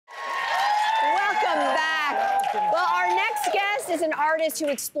is an artist who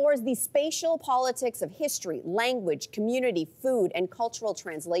explores the spatial politics of history, language, community, food, and cultural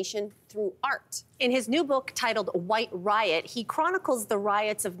translation through art. In his new book titled White Riot, he chronicles the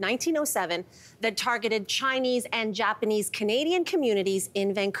riots of 1907 that targeted Chinese and Japanese Canadian communities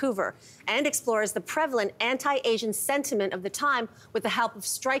in Vancouver and explores the prevalent anti-Asian sentiment of the time with the help of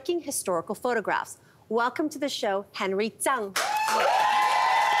striking historical photographs. Welcome to the show, Henry Tsang.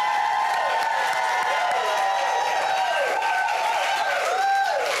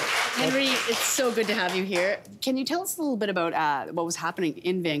 Henry, it's so good to have you here. Can you tell us a little bit about what was happening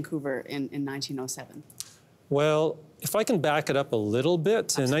in Vancouver in 1907? Well, if I can back it up a little bit,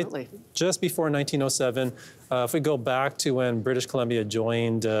 just before 1907, if we go back to when British Columbia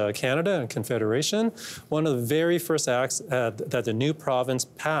joined Canada and Confederation, one of the very first acts that the new province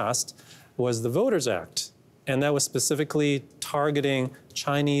passed was the Voters Act. And that was specifically targeting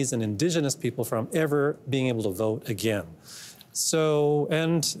Chinese and Indigenous people from ever being able to vote again. So,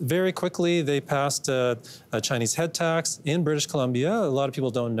 and very quickly they passed a Chinese head tax in British Columbia. A lot of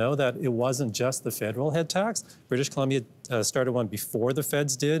people don't know that it wasn't just the federal head tax. British Columbia started one before the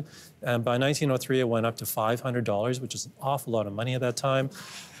feds did. And by 1903, it went up to $500, which is an awful lot of money at that time.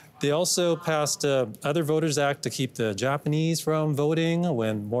 They also passed other Voters Act to keep the Japanese from voting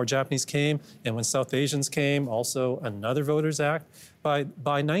when more Japanese came. And when South Asians came, also another Voters Act. By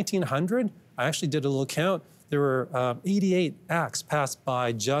 1900, I actually did a little count. There were 88 acts passed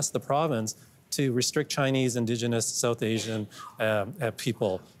by just the province to restrict Chinese, Indigenous, South Asian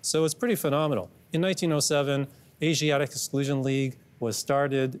people. So it's pretty phenomenal. In 1907, Asiatic Exclusion League was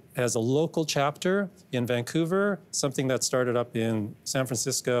started as a local chapter in Vancouver, something that started up in San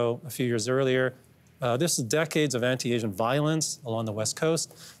Francisco a few years earlier. This is decades of anti-Asian violence along the West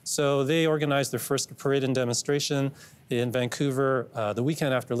Coast. So they organized their first parade and demonstration in Vancouver the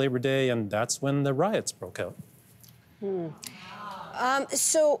weekend after Labor Day, and that's when the riots broke out.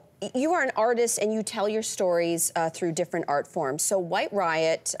 So you are an artist and you tell your stories through different art forms. So White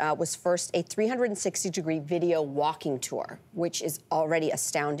Riot was first a 360-degree video walking tour, which is already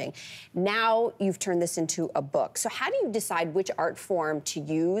astounding. Now you've turned this into a book. So how do you decide which art form to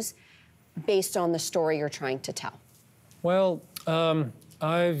use based on the story you're trying to tell? Well,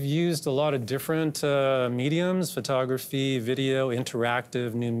 I've used a lot of different mediums: photography, video,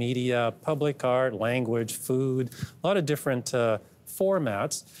 interactive, new media, public art, language, food, a lot of different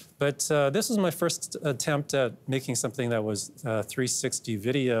formats. But this was my first attempt at making something that was 360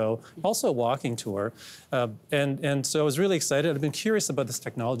 video, also a walking tour. And so I was really excited. I've been curious about this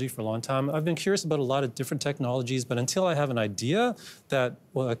technology for a long time. I've been curious about a lot of different technologies, but until I have an idea that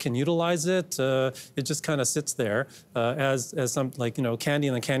can utilize it, it just kind of sits there as some, like, you know, candy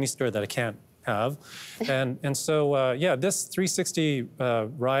in the candy store that I can't have. And so, yeah, this 360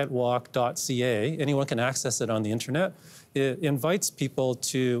 riotwalk.ca, anyone can access it on the internet. It invites people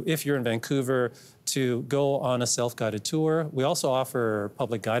to, if you're in Vancouver, to go on a self-guided tour. We also offer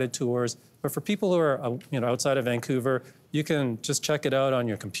public guided tours, but for people who are outside of Vancouver, you can just check it out on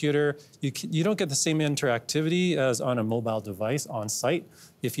your computer. You don't get the same interactivity as on a mobile device on site.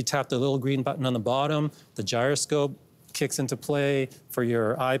 If you tap the little green button on the bottom, the gyroscope kicks into play for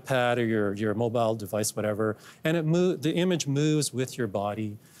your iPad or your mobile device, whatever, and the image moves with your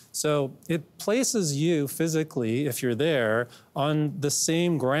body. So it places you physically, if you're there, on the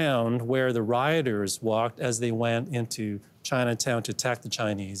same ground where the rioters walked as they went into Chinatown to attack the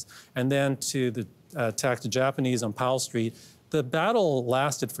Chinese, and then to attack the Japanese on Powell Street. The battle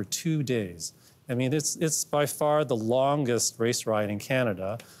lasted for 2 days. I mean, it's by far the longest race riot in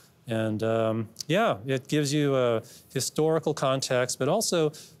Canada. And yeah, it gives you a historical context, but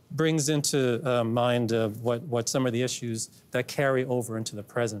also brings into mind what some of the issues that carry over into the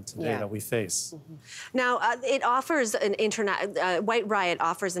present today that we face. Now, it offers White Riot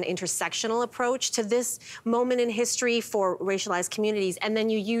offers an intersectional approach to this moment in history for racialized communities, and then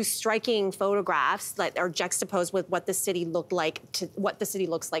you use striking photographs that are juxtaposed with what the city looked like what the city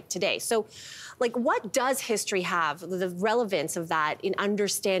looks like today. So, like, what does history have, the relevance of that in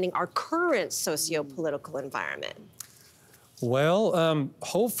understanding our current socio-political environment? Well,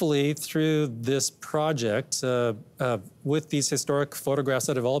 hopefully through this project, with these historic photographs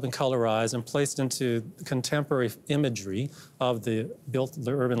that have all been colorized and placed into contemporary imagery of the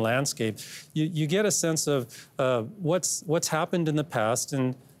urban landscape, you get a sense of what's happened in the past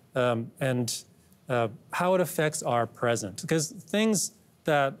and how it affects our present. Because things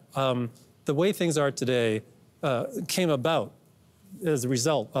that, the way things are today came about as a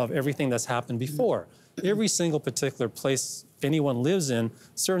result of everything that's happened before. Every single particular place anyone lives in,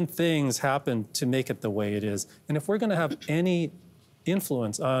 certain things happen to make it the way it is. And if we're going to have any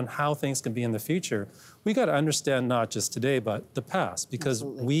influence on how things can be in the future, we got to understand not just today, but the past, because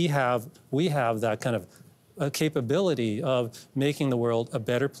we have that kind of a capability of making the world a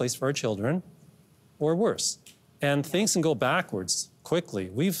better place for our children or worse. And things can go backwards quickly.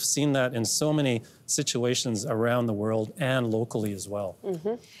 We've seen that in so many situations around the world and locally as well.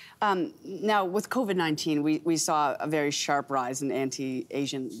 Now, with COVID-19, we saw a very sharp rise in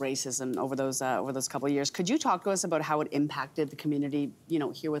anti-Asian racism over those couple of years. Could you talk to us about how it impacted the community,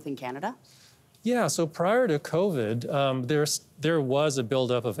 here within Canada? Yeah, so prior to COVID, there was a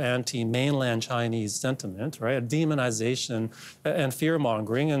buildup of anti-mainland Chinese sentiment, right? A demonization and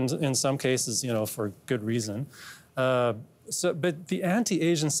fear-mongering, and in some cases, for good reason. But the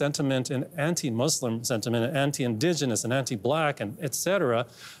anti-Asian sentiment and anti-Muslim sentiment and anti-Indigenous and anti-Black and et cetera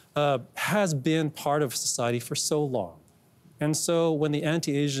has been part of society for so long. And so when the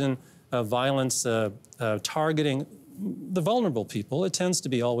anti-Asian violence targeting the vulnerable people, it tends to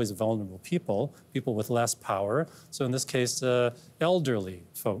be always vulnerable people with less power. So in this case, elderly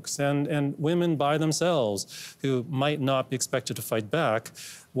folks and women by themselves who might not be expected to fight back.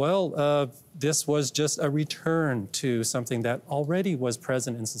 Well, this was just a return to something that already was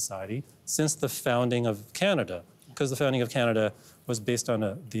present in society since the founding of Canada, because the founding of Canada was based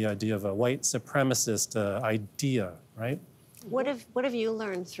on the idea of a white supremacist idea, right? What have you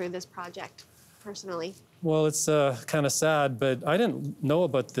learned through this project, personally? Well, it's kind of sad, but I didn't know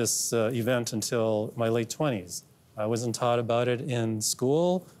about this event until my late 20s. I wasn't taught about it in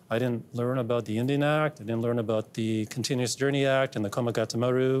school. I didn't learn about the Indian Act. I didn't learn about the Continuous Journey Act and the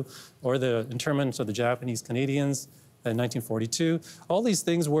Komagata-Maru or the internment of the Japanese Canadians in 1942. All these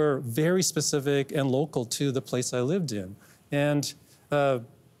things were very specific and local to the place I lived in. And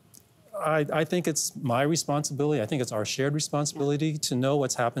I think it's my responsibility, I think it's our shared responsibility to know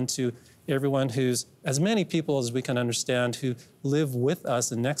what's happened to everyone who's, as many people as we can understand, who live with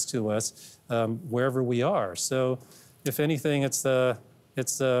us and next to us wherever we are. So if anything, it's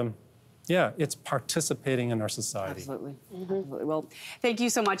participating in our society. Absolutely. Absolutely. Well, thank you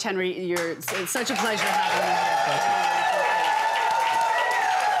so much, Henry. It's such a pleasure having you here. Thank you.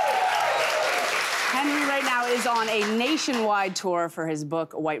 Henry right now is on a nationwide tour for his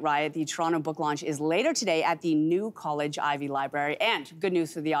book, White Riot. The Toronto book launch is later today at the New College Ivy Library. And good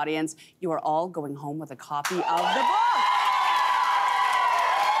news for the audience, you are all going home with a copy of the book.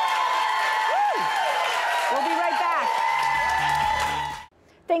 Woo! We'll be right back.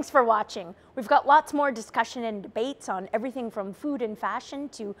 Thanks for watching. We've got lots more discussion and debates on everything from food and fashion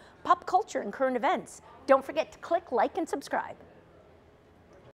to pop culture and current events. Don't forget to click like and subscribe.